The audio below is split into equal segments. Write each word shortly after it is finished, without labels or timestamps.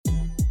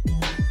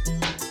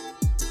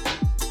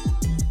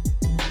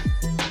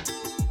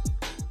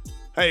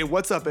Hey,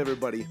 what's up,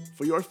 everybody?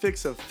 For your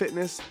fix of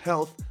fitness,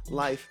 health,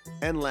 life,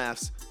 and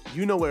laughs,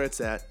 you know where it's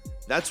at.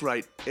 That's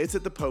right, it's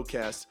at the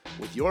podcast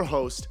with your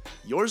host,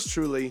 yours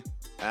truly,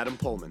 Adam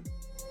Pullman.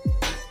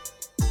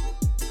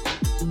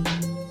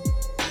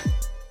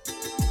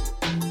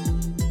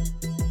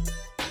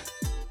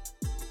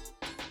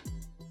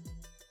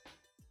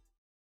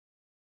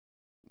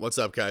 What's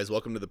up, guys?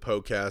 Welcome to the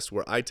podcast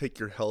where I take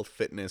your health,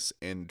 fitness,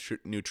 and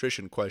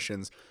nutrition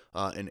questions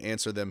and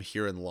answer them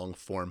here in long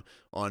form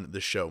on the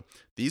show.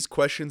 These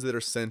questions that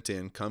are sent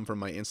in come from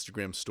my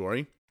Instagram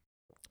story.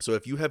 So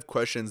if you have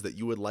questions that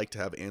you would like to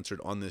have answered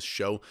on this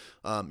show,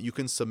 you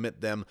can submit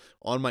them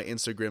on my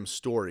Instagram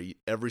story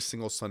every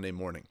single Sunday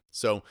morning.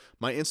 So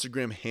my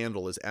Instagram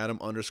handle is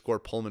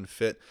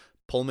Adam_PullmanFit.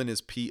 Pullman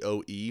is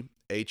POEHLMANN.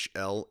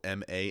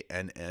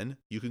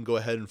 You can go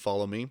ahead and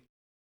follow me.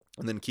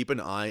 And then keep an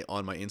eye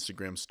on my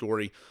Instagram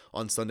story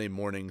on Sunday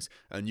mornings,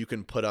 and you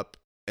can put up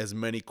as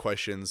many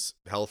questions,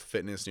 health,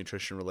 fitness,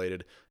 nutrition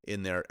related,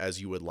 in there as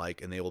you would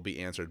like, and they will be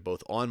answered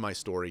both on my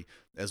story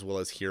as well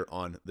as here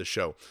on the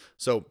show.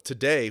 So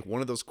today, one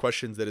of those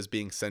questions that is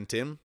being sent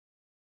in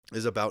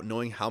is about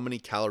knowing how many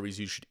calories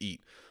you should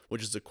eat,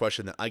 which is a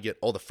question that I get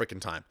all the freaking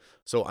time.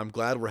 So I'm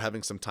glad we're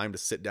having some time to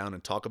sit down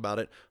and talk about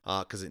it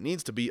because it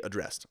needs to be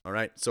addressed. All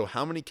right. So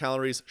how many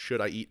calories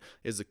should I eat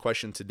is the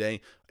question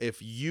today.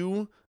 If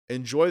you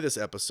enjoy this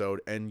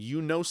episode and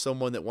you know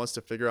someone that wants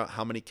to figure out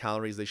how many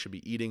calories they should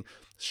be eating,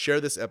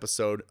 share this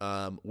episode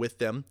with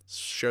them.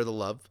 Share the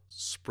love,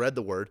 spread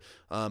the word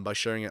by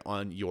sharing it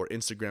on your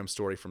Instagram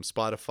story from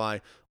Spotify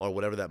or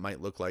whatever that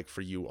might look like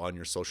for you on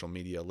your social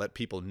media. Let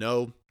people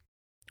know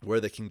where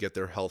they can get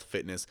their health,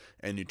 fitness,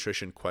 and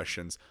nutrition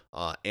questions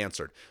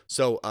answered.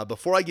 So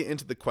before I get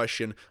into the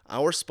question,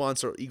 our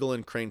sponsor, Eagle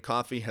and Crane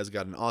Coffee, has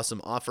got an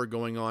awesome offer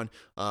going on.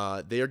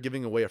 They are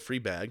giving away a free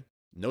bag.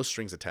 No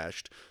strings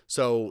attached.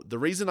 So the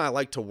reason I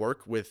like to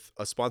work with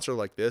a sponsor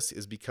like this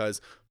is because,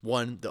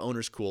 one, the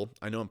owner's cool.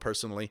 I know him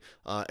personally,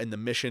 and the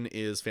mission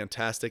is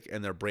fantastic,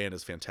 and their brand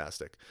is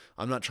fantastic.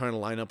 I'm not trying to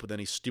line up with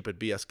any stupid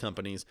BS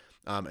companies,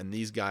 and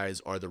these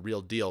guys are the real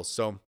deal.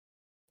 So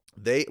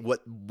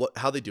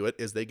how they do it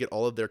is they get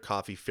all of their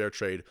coffee fair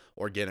trade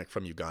organic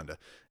from Uganda,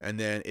 and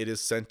then it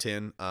is sent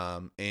in,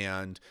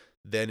 and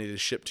then it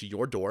is shipped to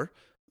your door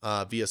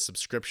via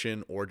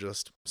subscription or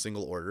just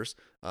single orders.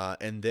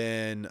 And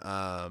then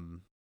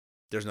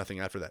there's nothing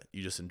after that.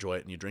 You just enjoy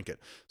it and you drink it.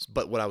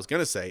 But what I was going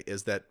to say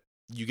is that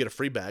you get a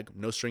free bag,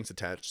 no strings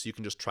attached, so you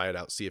can just try it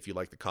out, see if you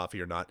like the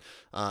coffee or not.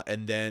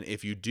 And then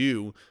if you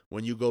do,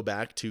 when you go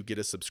back to get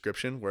a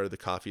subscription where the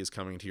coffee is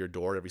coming to your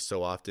door every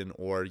so often,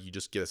 or you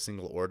just get a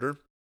single order,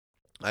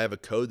 I have a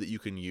code that you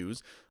can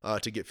use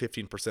to get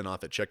 15%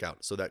 off at checkout.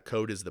 So that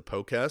code is the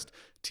POECAST,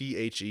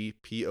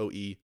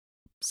 THEPOECAST,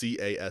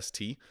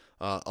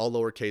 all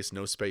lowercase,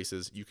 no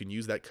spaces. You can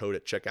use that code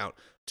at checkout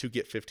to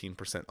get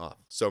 15% off.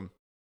 So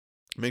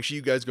make sure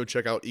you guys go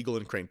check out Eagle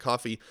and Crane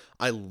Coffee.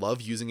 I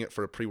love using it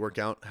for a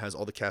pre-workout. It has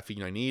all the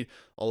caffeine I need,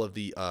 all of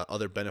the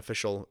other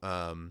beneficial,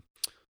 I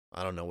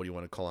don't know, what do you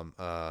want to call them?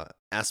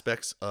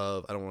 Aspects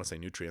of, I don't want to say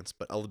nutrients,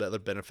 but all the other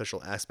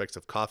beneficial aspects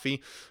of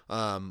coffee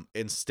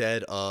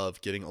instead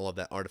of getting all of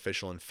that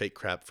artificial and fake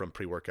crap from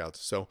pre-workouts.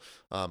 So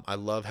I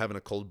love having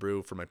a cold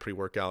brew for my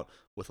pre-workout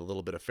with a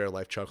little bit of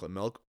Fairlife chocolate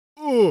milk.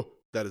 Ooh,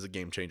 that is a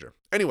game changer.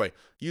 Anyway,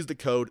 use the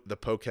code the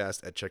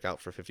POECAST at checkout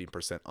for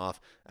 15% off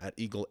at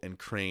Eagle and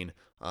Crane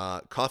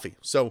Coffee.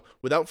 So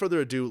without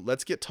further ado,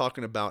 let's get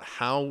talking about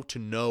how to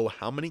know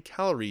how many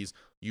calories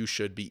you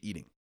should be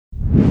eating.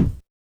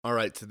 All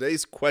right,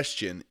 today's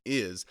question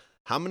is,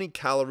 how many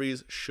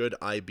calories should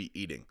I be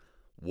eating?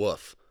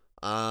 Woof.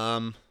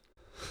 Like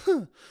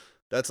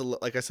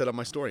I said on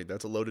my story,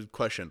 that's a loaded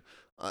question.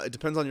 It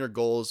depends on your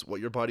goals, what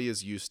your body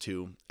is used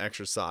to,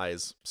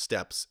 exercise,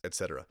 steps,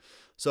 etc.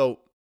 So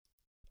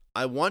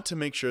I want to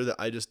make sure that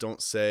I just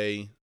don't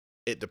say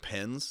it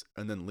depends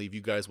and then leave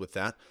you guys with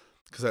that,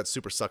 because that's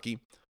super sucky.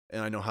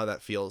 And I know how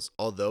that feels,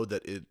 although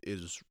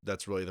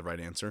that's really the right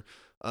answer.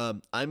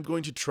 I'm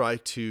going to try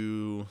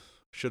to,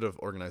 should have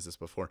organized this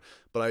before,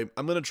 but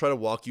I'm going to try to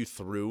walk you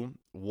through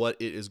what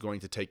it is going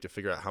to take to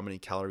figure out how many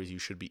calories you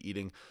should be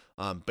eating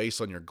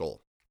based on your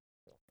goal.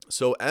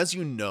 So as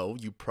you know,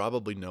 you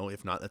probably know,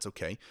 if not, that's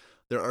okay.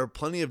 There are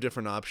plenty of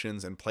different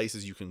options and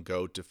places you can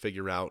go to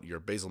figure out your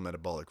basal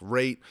metabolic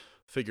rate,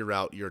 figure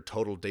out your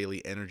total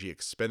daily energy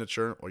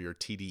expenditure, or your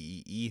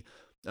TDEE,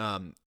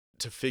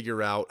 to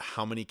figure out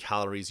how many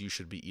calories you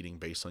should be eating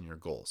based on your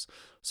goals.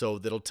 So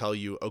that'll tell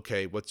you,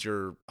 okay, what's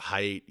your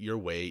height, your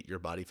weight, your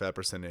body fat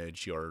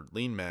percentage, your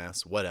lean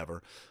mass,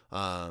 whatever,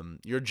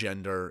 your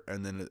gender,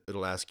 and then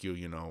it'll ask you,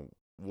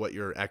 what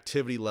your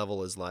activity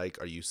level is like.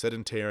 Are you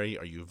sedentary?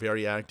 Are you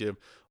very active?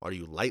 Are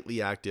you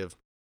lightly active?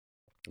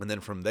 And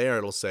then from there,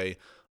 it'll say,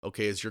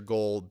 okay, is your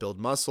goal build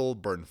muscle,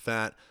 burn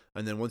fat?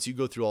 And then once you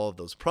go through all of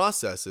those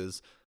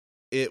processes,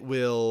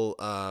 it'll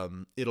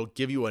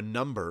give you a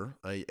number,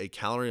 a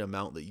calorie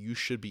amount that you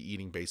should be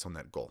eating based on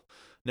that goal.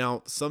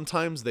 Now,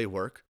 sometimes they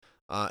work,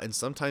 and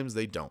sometimes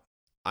they don't.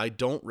 I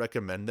don't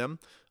recommend them,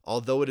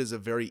 although it is a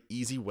very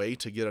easy way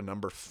to get a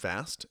number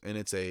fast, and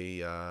it's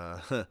a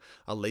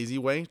a lazy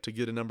way to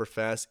get a number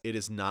fast. It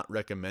is not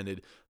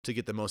recommended to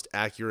get the most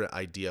accurate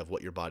idea of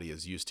what your body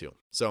is used to.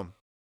 So,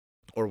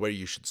 or where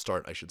you should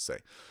start, I should say.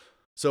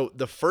 So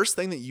the first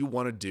thing that you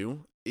want to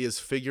do is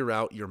figure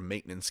out your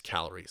maintenance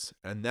calories.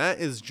 And that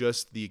is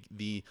just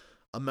the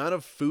amount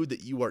of food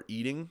that you are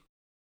eating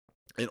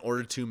in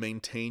order to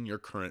maintain your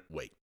current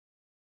weight.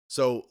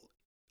 So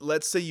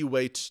let's say you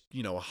weigh,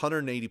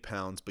 180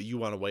 pounds, but you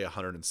want to weigh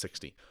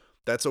 160.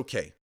 That's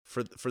okay.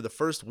 For the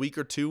first week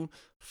or two,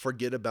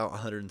 forget about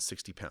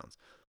 160 pounds.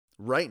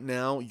 Right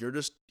now, you're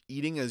just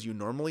eating as you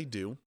normally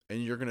do,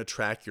 and you're going to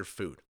track your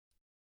food.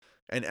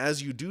 And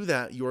as you do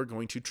that, you are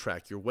going to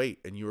track your weight,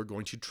 and you are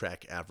going to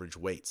track average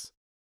weights.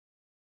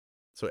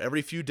 So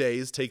every few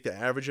days, take the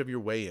average of your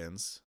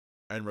weigh-ins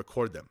and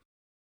record them.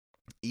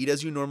 Eat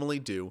as you normally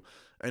do,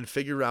 and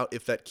figure out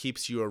if that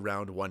keeps you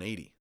around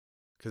 180,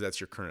 because that's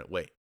your current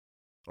weight,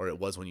 or it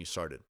was when you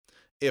started.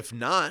 If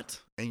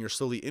not, and you're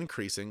slowly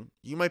increasing,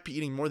 you might be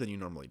eating more than you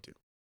normally do.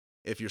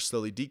 If you're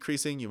slowly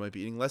decreasing, you might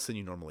be eating less than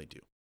you normally do.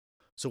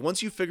 So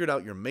once you've figured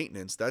out your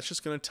maintenance, that's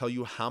just going to tell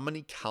you how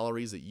many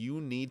calories that you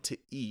need to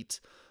eat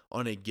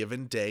on a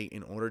given day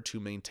in order to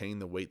maintain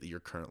the weight that you're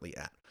currently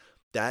at.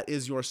 That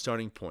is your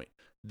starting point.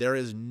 There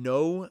is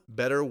no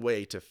better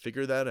way to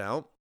figure that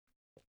out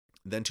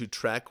than to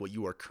track what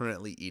you are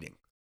currently eating.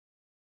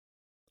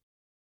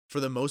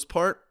 For the most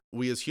part,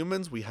 we as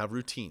humans, we have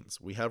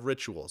routines, we have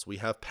rituals, we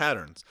have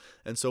patterns.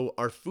 And so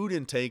our food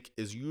intake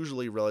is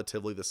usually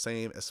relatively the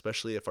same,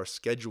 especially if our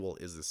schedule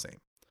is the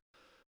same.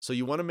 So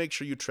you want to make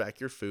sure you track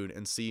your food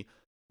and see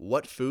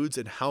what foods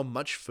and how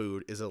much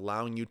food is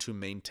allowing you to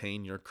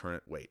maintain your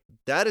current weight.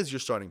 That is your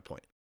starting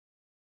point.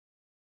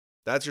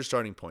 That's your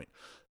starting point.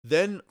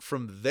 Then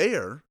from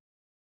there,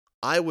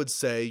 I would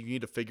say you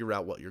need to figure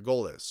out what your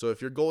goal is. So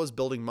if your goal is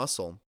building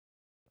muscle,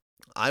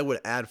 I would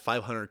add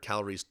 500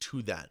 calories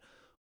to that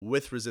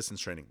with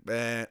resistance training.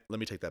 Let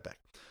me take that back.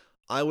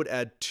 I would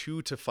add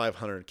 200 to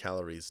 500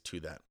 calories to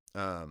that.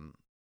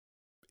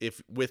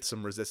 If with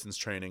some resistance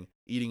training,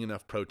 eating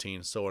enough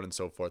protein, so on and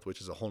so forth, which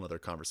is a whole nother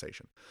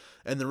conversation.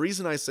 And the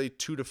reason I say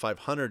 200 to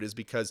 500 is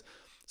because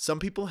some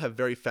people have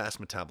very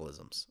fast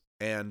metabolisms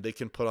and they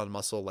can put on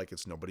muscle like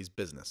it's nobody's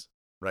business,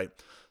 right?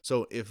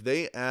 So if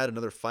they add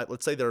another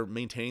let's say they're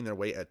maintaining their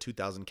weight at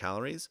 2,000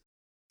 calories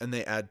and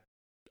they add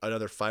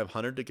another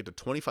 500 to get to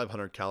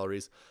 2,500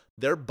 calories,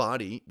 their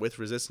body with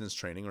resistance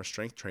training or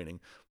strength training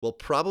will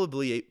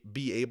probably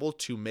be able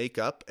to make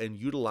up and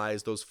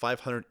utilize those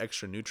 500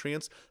 extra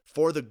nutrients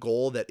for the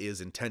goal that is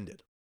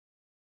intended.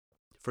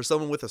 For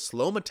someone with a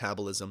slow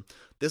metabolism,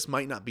 this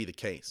might not be the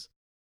case.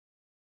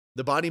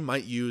 The body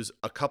might use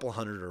a couple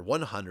hundred or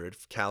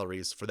 100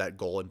 calories for that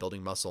goal in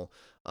building muscle,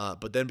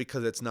 but then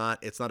because it's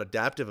not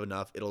adaptive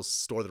enough, it'll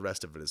store the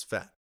rest of it as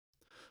fat.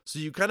 So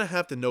you kind of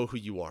have to know who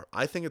you are.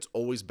 I think it's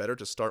always better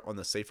to start on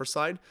the safer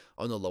side,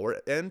 on the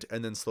lower end,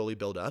 and then slowly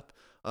build up.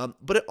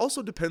 But it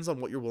also depends on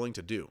what you're willing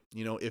to do.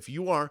 If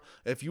you are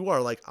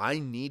like, I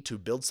need to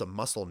build some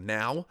muscle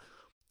now,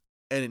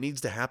 and it needs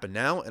to happen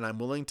now, and I'm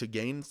willing to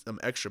gain some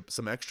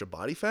extra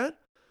body fat,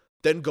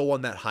 then go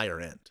on that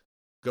higher end.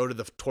 Go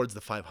towards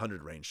the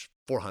 500 range,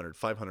 400,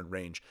 500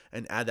 range,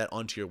 and add that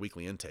onto your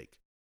weekly intake.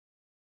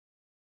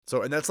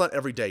 So, and that's not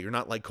every day. You're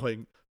not like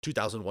going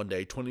 2,000 one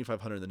day,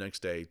 2,500 the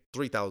next day,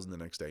 3,000 the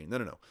next day.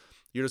 No.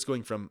 You're just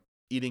going from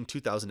eating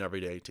 2,000 every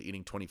day to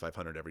eating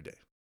 2,500 every day,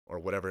 or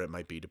whatever it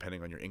might be,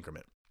 depending on your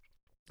increment.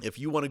 If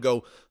you want to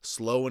go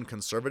slow and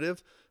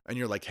conservative, and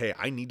you're like, hey,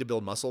 I need to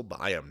build muscle, but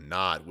I am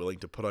not willing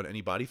to put on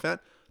any body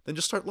fat, then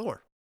just start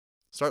lower.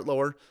 Start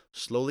lower,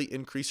 slowly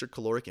increase your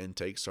caloric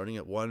intake, starting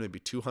at 100, maybe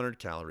 200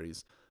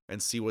 calories,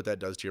 and see what that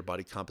does to your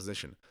body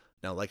composition.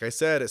 Now, like I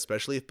said,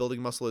 especially if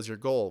building muscle is your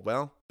goal,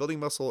 building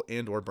muscle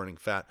and or burning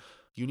fat,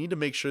 you need to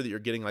make sure that you're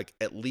getting like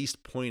at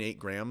least 0.8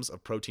 grams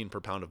of protein per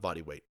pound of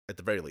body weight, at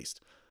the very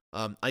least.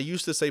 I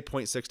used to say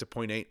 0.6 to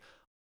 0.8.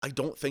 I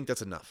don't think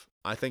that's enough.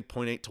 I think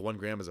 0.8 to 1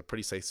 gram is a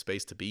pretty safe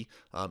space to be.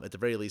 At the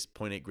very least,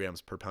 0.8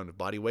 grams per pound of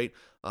body weight.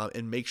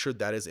 And make sure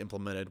that is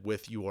implemented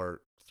with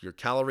your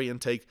calorie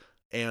intake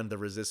and the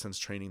resistance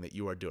training that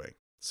you are doing.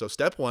 So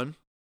step 1,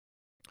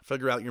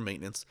 figure out your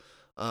maintenance.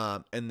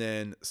 And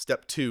then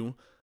step 2,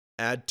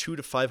 add 200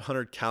 to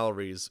 500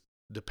 calories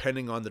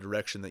depending on the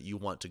direction that you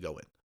want to go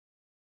in.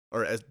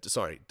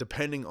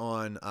 Depending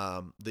on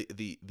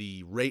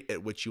the rate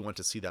at which you want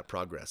to see that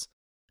progress,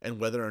 and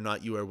whether or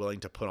not you are willing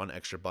to put on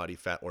extra body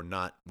fat or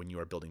not when you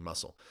are building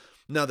muscle.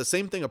 Now, the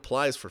same thing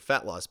applies for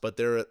fat loss, but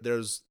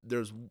there's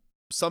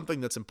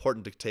something that's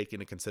important to take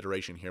into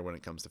consideration here when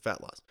it comes to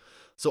fat loss.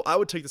 So I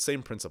would take the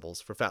same principles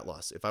for fat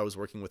loss. If I was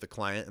working with a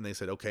client and they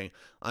said, okay,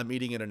 I'm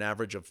eating at an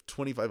average of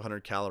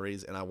 2,500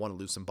 calories and I want to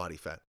lose some body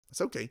fat.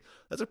 It's okay.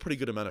 That's a pretty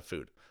good amount of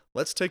food.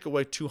 Let's take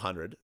away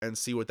 200 and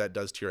see what that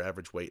does to your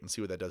average weight and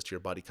see what that does to your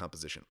body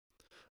composition.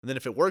 And then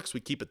if it works, we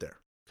keep it there,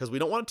 because we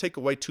don't want to take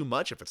away too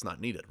much if it's not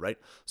needed, right?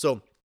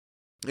 So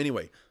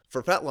anyway,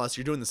 For fat loss,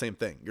 you're doing the same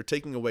thing. You're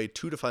taking away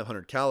 200 to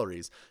 500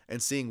 calories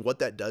and seeing what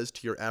that does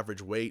to your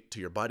average weight, to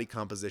your body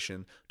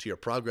composition, to your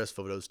progress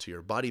photos, to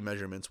your body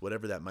measurements,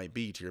 whatever that might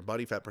be, to your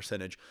body fat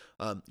percentage.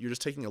 You're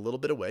just taking a little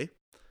bit away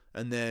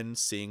and then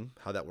seeing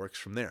how that works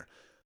from there.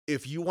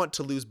 If you want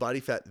to lose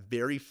body fat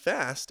very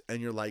fast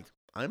and you're like,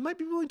 I might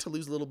be willing to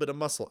lose a little bit of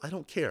muscle, I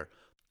don't care,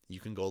 you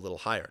can go a little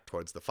higher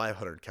towards the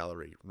 500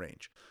 calorie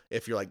range.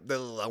 If you're like,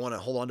 I want to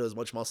hold on to as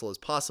much muscle as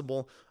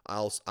possible,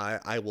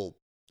 I will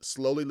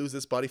slowly lose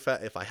this body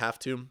fat if I have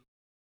to,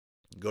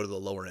 go to the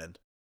lower end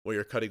where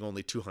you're cutting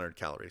only 200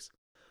 calories.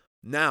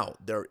 Now,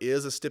 there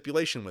is a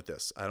stipulation with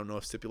this. I don't know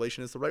if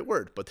stipulation is the right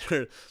word, but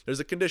there's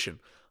a condition.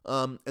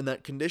 And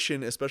that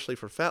condition, especially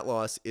for fat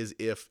loss, is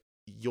if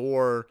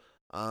your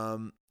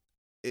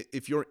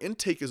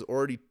intake is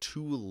already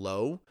too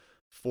low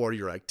for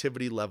your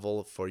activity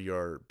level, for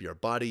your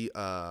body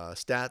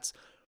stats,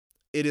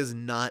 it is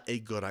not a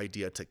good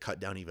idea to cut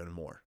down even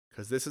more,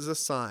 because this is a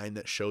sign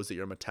that shows that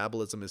your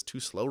metabolism is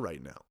too slow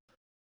right now.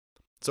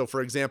 So,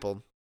 for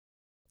example,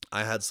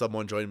 I had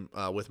someone join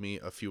with me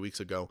a few weeks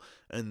ago,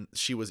 and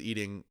she was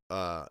eating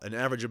an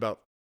average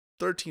about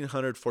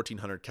 1,300,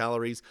 1,400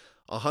 calories,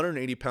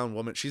 180-pound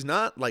woman. She's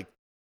not like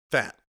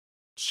fat.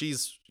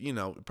 She's,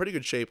 pretty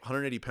good shape,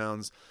 180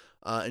 pounds,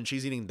 and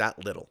she's eating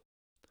that little.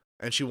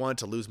 And she wanted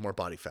to lose more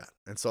body fat.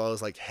 And so I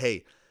was like,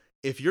 hey,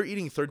 if you're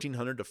eating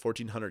 1,300 to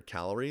 1,400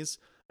 calories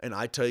and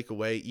I take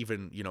away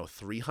even,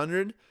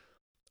 300,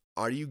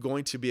 are you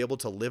going to be able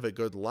to live a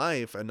good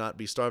life and not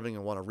be starving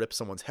and want to rip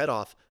someone's head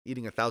off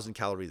eating 1,000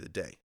 calories a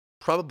day?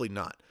 Probably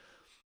not.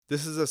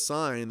 This is a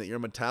sign that your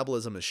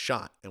metabolism is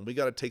shot, and we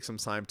got to take some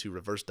time to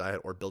reverse diet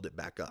or build it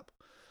back up.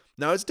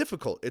 Now, it's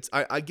difficult.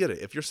 I get it.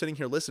 If you're sitting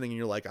here listening and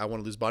you're like, I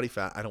want to lose body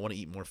fat, I don't want to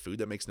eat more food,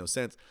 that makes no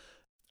sense.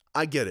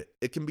 I get it.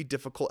 It can be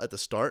difficult at the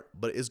start,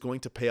 but it is going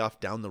to pay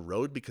off down the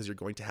road because you're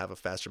going to have a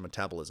faster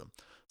metabolism.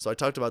 So I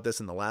talked about this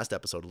in the last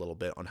episode a little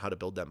bit on how to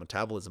build that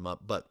metabolism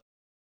up, but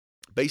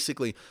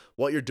basically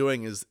what you're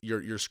doing is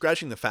you're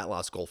scratching the fat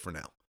loss goal for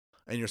now.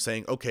 And you're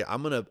saying, okay,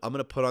 I'm going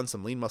to put on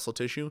some lean muscle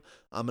tissue.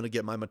 I'm going to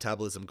get my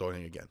metabolism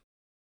going again.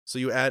 So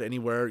you add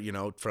anywhere,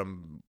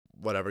 from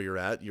whatever you're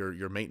at,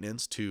 your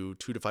maintenance to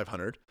 200 to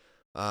 500,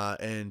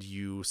 and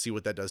you see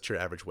what that does to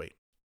your average weight.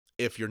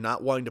 If you're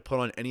not wanting to put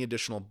on any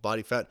additional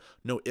body fat,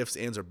 no ifs,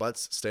 ands, or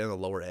buts, stay on the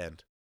lower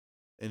end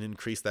and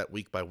increase that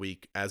week by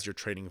week as your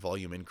training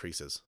volume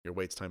increases. Your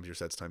weights times your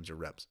sets times your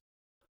reps.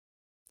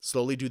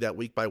 Slowly do that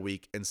week by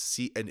week and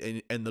see,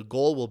 and the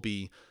goal will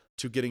be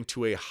to getting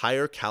to a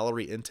higher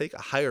calorie intake,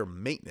 a higher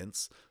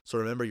maintenance. So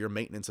remember, your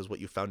maintenance is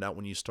what you found out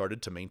when you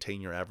started to maintain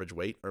your average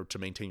weight or to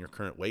maintain your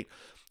current weight.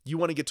 You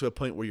want to get to a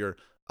point where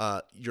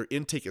your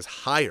intake is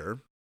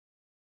higher,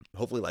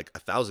 hopefully like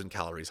 1,000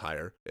 calories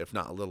higher, if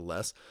not a little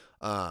less.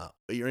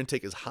 Your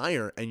intake is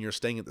higher and you're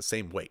staying at the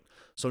same weight.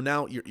 So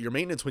now your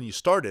maintenance when you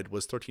started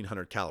was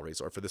 1,300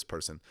 calories, or for this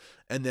person.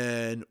 And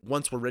then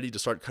once we're ready to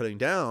start cutting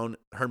down,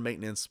 her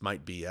maintenance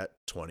might be at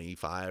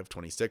 25,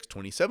 26,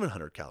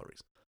 2,700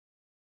 calories.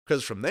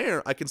 Because from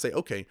there, I can say,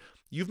 okay,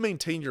 you've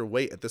maintained your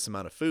weight at this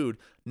amount of food.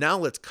 Now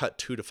let's cut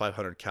 200 to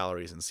 500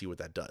 calories and see what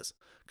that does.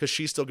 Because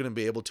she's still going to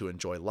be able to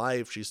enjoy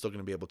life. She's still going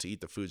to be able to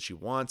eat the food she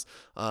wants.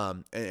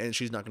 And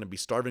she's not going to be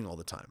starving all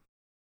the time.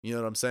 You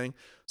know what I'm saying?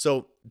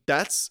 So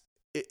that's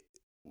it.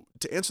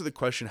 To answer the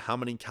question, how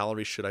many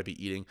calories should I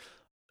be eating?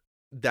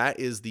 That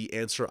is the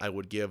answer I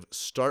would give.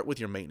 Start with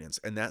your maintenance.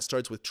 And that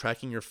starts with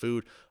tracking your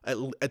food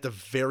at the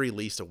very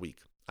least a week.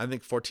 I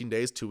think 14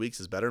 days, 2 weeks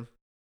is better.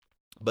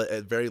 But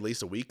at very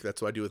least a week.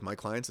 That's what I do with my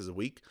clients, is a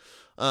week,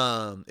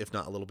 if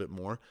not a little bit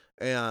more.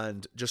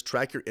 And just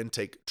track your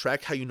intake.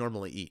 Track how you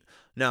normally eat.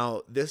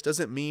 Now, this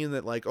doesn't mean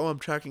that like, oh, I'm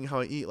tracking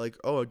how I eat. Like,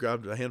 oh, I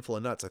grabbed a handful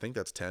of nuts. I think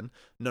that's 10.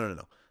 No.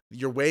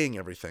 You're weighing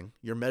everything.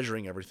 You're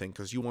measuring everything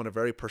because you want a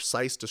very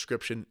precise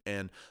description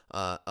and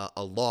a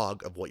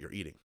log of what you're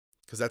eating.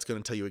 Because that's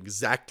going to tell you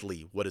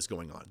exactly what is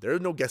going on. There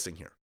is no guessing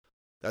here.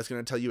 That's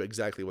going to tell you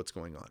exactly what's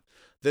going on.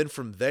 Then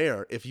from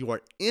there, if you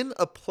are in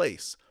a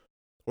place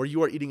where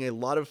you are eating a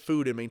lot of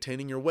food and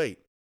maintaining your weight,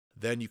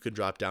 then you can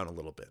drop down a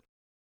little bit.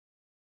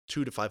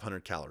 200 to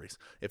 500 calories.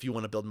 If you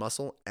want to build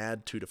muscle,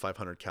 add 200 to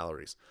 500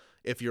 calories.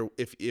 If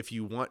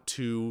you want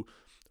to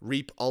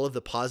reap all of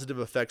the positive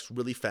effects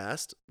really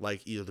fast,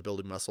 like either the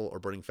building muscle or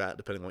burning fat,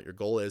 depending on what your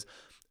goal is,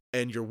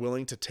 and you're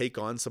willing to take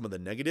on some of the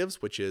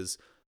negatives, which is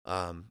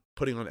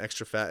putting on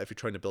extra fat if you're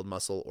trying to build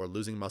muscle, or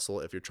losing muscle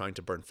if you're trying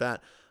to burn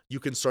fat, you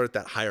can start at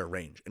that higher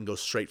range and go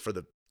straight out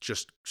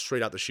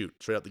the chute,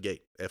 straight out the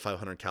gate at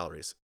 500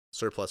 calories,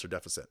 surplus or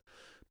deficit.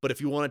 But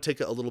if you want to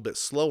take it a little bit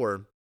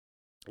slower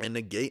and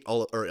negate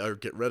all or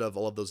get rid of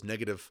all of those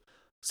negative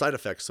side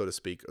effects, so to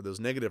speak, or those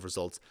negative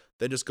results,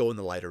 then just go in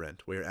the lighter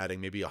end where you're adding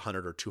maybe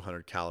 100 or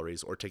 200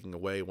 calories, or taking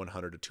away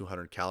 100 to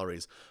 200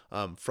 calories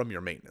from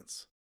your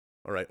maintenance.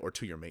 All right, or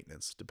to your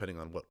maintenance, depending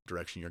on what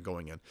direction you're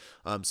going in.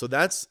 So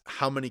that's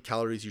how many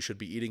calories you should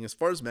be eating. As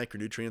far as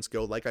macronutrients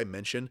go, like I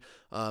mentioned,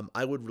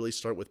 I would really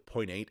start with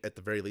 0.8, at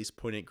the very least,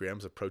 0.8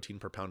 grams of protein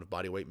per pound of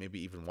body weight, maybe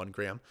even 1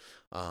 gram,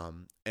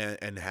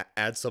 and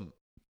add some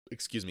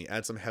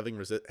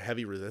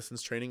heavy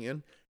resistance training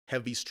in,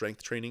 heavy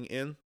strength training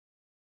in.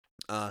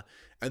 And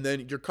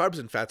then your carbs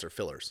and fats are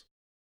fillers.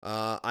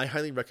 I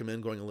highly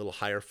recommend going a little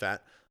higher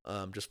fat,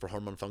 just for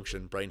hormone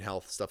function, brain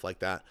health, stuff like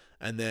that.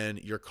 And then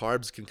your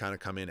carbs can kind of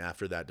come in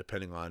after that,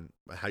 depending on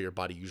how your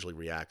body usually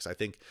reacts. I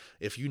think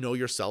if you know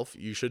yourself,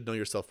 you should know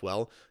yourself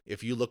well.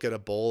 If you look at a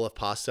bowl of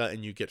pasta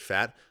and you get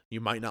fat,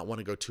 you might not want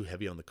to go too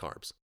heavy on the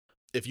carbs.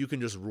 If you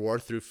can just roar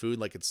through food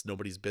like it's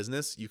nobody's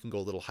business, you can go a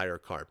little higher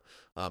carb.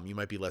 You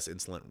might be less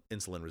insulin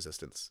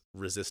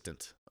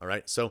resistant. All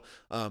right. So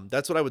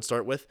that's what I would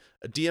start with.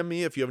 DM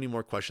me if you have any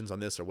more questions on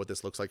this or what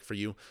this looks like for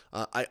you.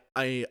 I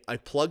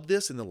plugged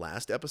this in the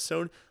last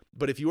episode,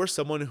 but if you are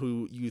someone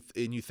who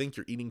you think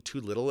you're eating too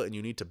little and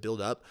you need to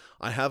build up,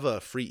 I have a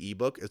free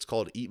ebook. It's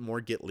called Eat More,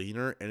 Get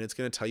Leaner, and it's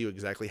going to tell you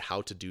exactly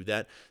how to do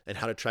that and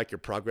how to track your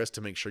progress to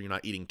make sure you're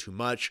not eating too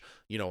much,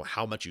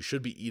 how much you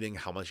should be eating,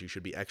 how much you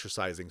should be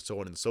exercising, so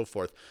on and so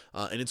forth.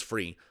 And it's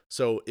free.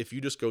 So if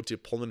you just go to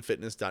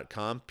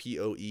PoehlmannFitness.com,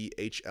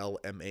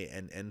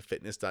 POEHLMANN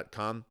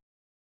fitness.com,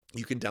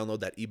 you can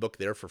download that ebook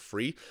there for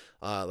free.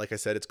 Like I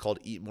said, it's called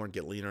Eat More,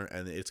 Get Leaner,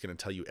 and it's going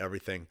to tell you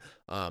everything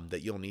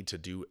that you'll need to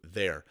do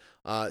there.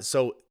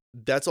 So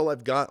that's all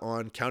I've got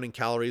on counting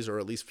calories, or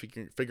at least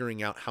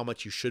figuring out how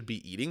much you should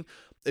be eating.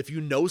 If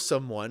you know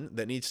someone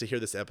that needs to hear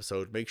this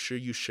episode, make sure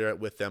you share it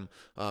with them.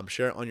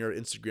 Share it on your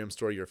Instagram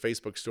story, your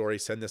Facebook story.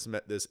 Send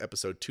this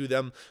episode to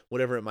them,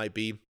 whatever it might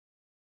be.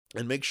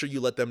 And make sure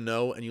you let them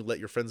know, and you let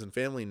your friends and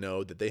family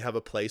know that they have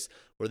a place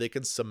where they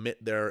can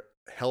submit their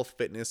health,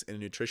 fitness, and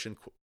nutrition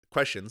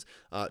questions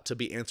to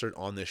be answered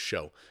on this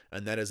show.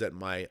 And that is at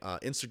my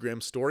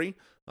Instagram story.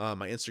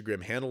 My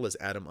Instagram handle is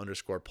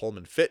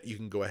Adam_PoehlmannFit. You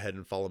can go ahead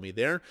and follow me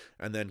there,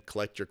 and then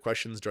collect your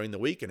questions during the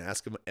week and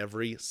ask them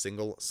every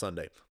single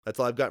Sunday. That's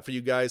all I've got for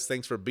you guys.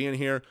 Thanks for being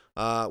here.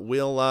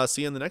 We'll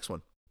see you in the next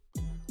one.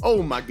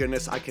 Oh my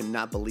goodness, I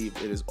cannot believe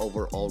it is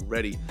over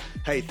already.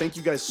 Hey, thank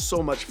you guys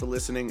so much for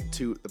listening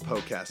to the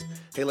podcast.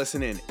 Hey,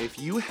 listen in. If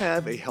you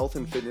have a health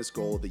and fitness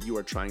goal that you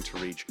are trying to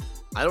reach,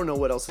 I don't know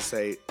what else to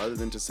say other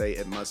than to say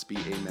it must be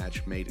a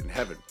match made in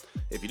heaven.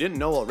 If you didn't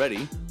know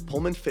already,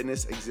 Poehlmann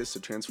Fitness exists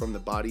to transform the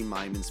body,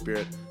 mind, and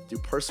spirit through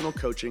personal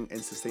coaching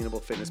and sustainable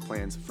fitness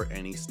plans for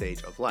any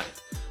stage of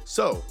life.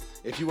 So,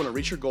 if you want to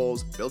reach your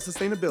goals, build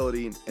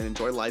sustainability, and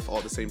enjoy life all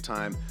at the same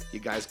time, you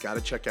guys got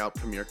to check out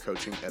Premier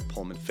Coaching at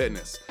Poehlmann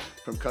Fitness.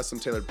 From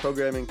custom-tailored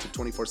programming to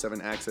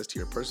 24/7 access to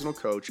your personal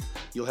coach,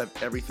 you'll have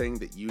everything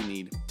that you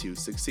need to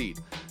succeed.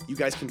 You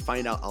guys can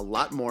find out a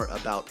lot more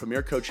about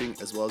Premier Coaching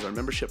as well as our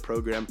membership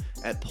program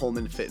at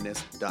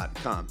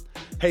PoehlmannFitness.com.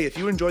 Hey, if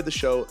you enjoyed the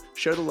show,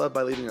 share the love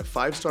by leaving a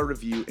 5-star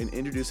review and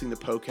introducing the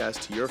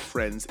podcast to your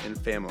friends and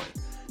family.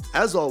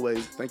 As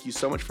always, thank you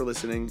so much for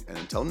listening, and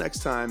until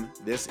next time,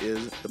 this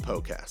is the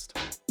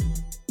Poecast.